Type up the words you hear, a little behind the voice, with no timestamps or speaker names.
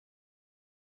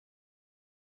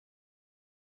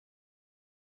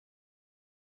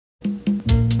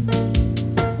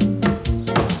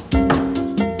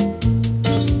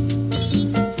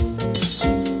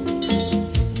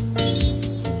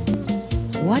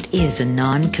What is a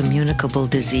non-communicable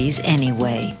disease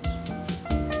anyway?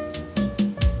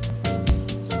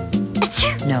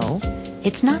 No,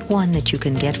 it's not one that you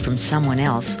can get from someone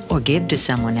else or give to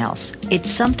someone else. It's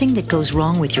something that goes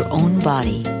wrong with your own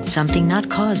body, something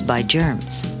not caused by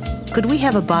germs. Could we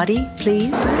have a body,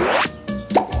 please?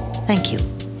 Thank you.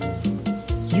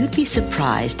 You'd be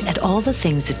surprised at all the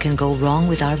things that can go wrong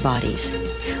with our bodies,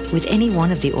 with any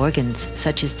one of the organs,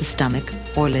 such as the stomach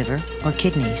or liver or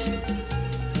kidneys.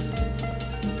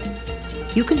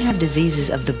 You can have diseases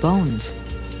of the bones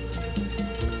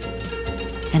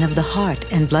and of the heart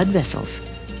and blood vessels.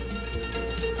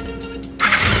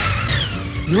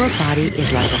 Your body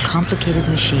is like a complicated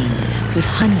machine with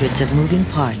hundreds of moving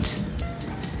parts.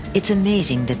 It's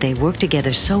amazing that they work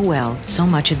together so well so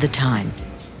much of the time.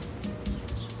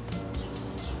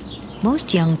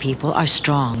 Most young people are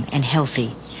strong and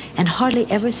healthy and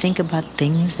hardly ever think about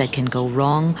things that can go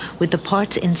wrong with the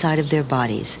parts inside of their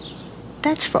bodies.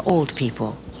 That's for old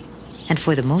people. And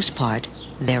for the most part,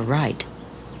 they're right.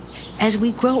 As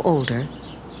we grow older,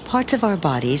 parts of our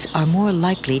bodies are more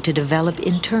likely to develop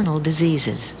internal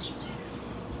diseases.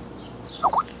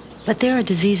 But there are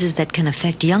diseases that can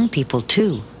affect young people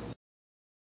too.